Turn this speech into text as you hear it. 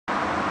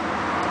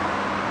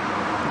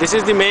This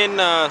is the main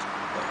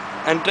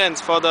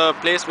entrance for the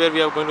place where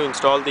we are going to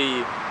install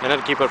the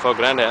Enerkeeper for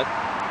Grand Hyatt.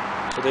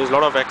 So there is a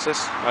lot of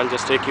access. I'll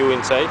just take you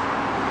inside.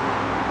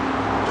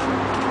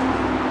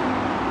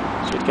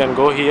 So it can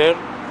go here.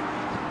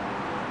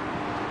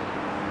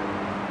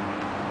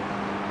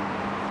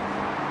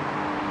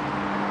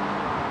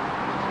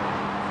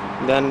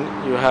 Then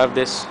you have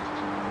this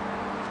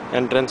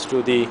entrance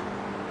to the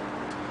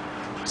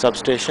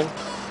substation.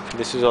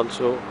 This is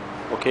also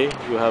okay.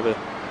 You have a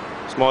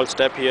small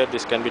step here.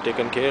 This can be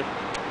taken care.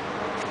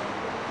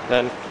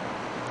 Then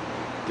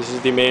this is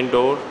the main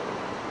door.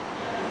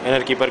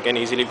 Enerkeeper can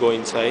easily go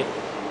inside.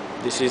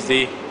 This is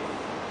the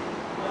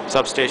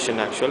substation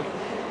actual.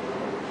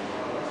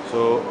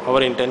 So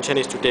our intention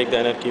is to take the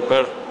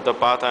Enerkeeper the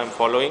path I am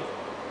following.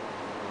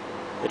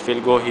 It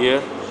will go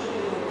here.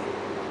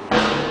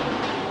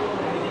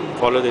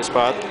 Follow this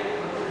path.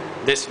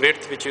 This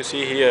width which you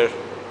see here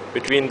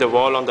between the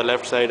wall on the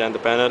left side and the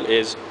panel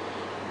is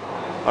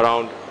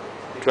around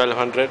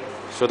 1200.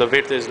 So the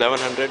width is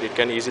 1100. It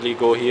can easily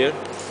go here.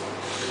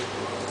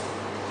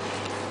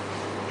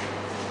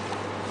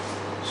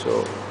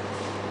 So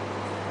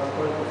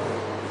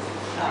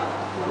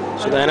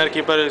the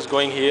Enerkeeper is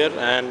going here,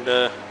 and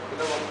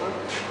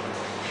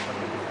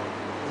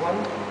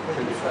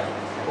 125.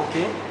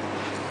 Okay,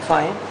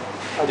 fine.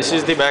 This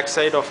is the back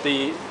side of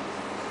the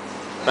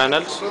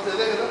panels, and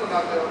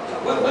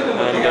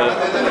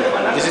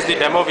this is the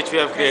demo which we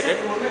have created.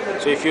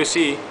 So if you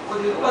see,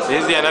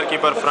 this is the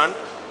Enerkeeper front.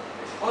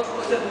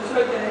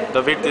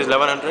 The width is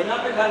 1100.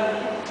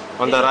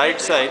 On the right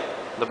side,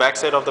 the back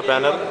side of the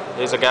panel,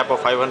 there is a gap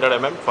of 500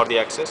 mm for the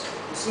access.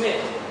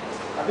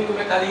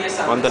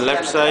 On the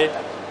left side,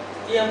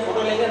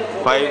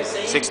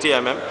 560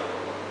 mm.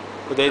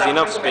 So there is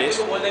enough space,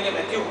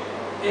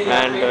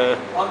 and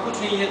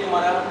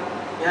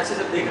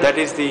that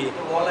is the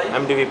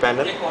MDB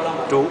panel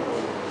 2.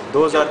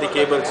 Those are the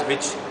cables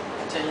which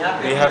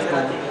we have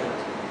to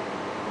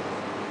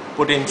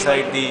put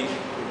inside the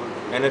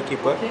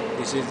Enerkeeper.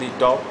 This is the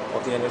top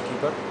of the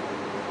Enerkeeper.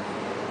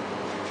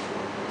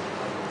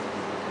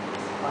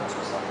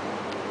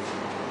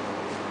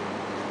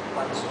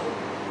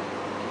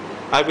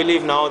 I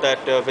believe now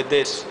that with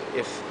this,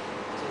 if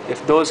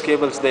those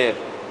cables there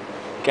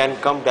can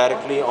come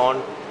directly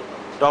on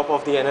top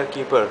of the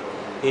Enerkeeper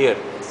here,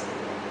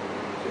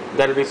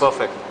 that will be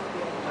perfect.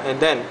 And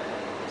then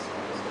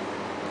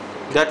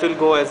that will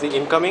go as the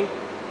incoming,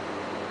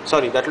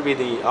 sorry, that will be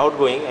the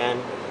outgoing,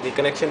 and the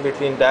connection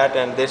between that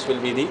and this will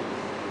be the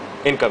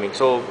incoming.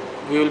 So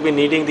we will be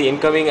needing the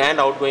incoming and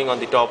outgoing on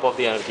the top of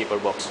the Enerkeeper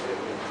box.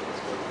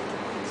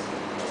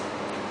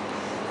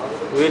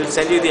 We will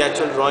send you the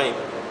actual drawing,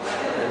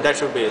 and that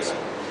should be it.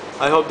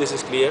 I hope this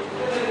is clear.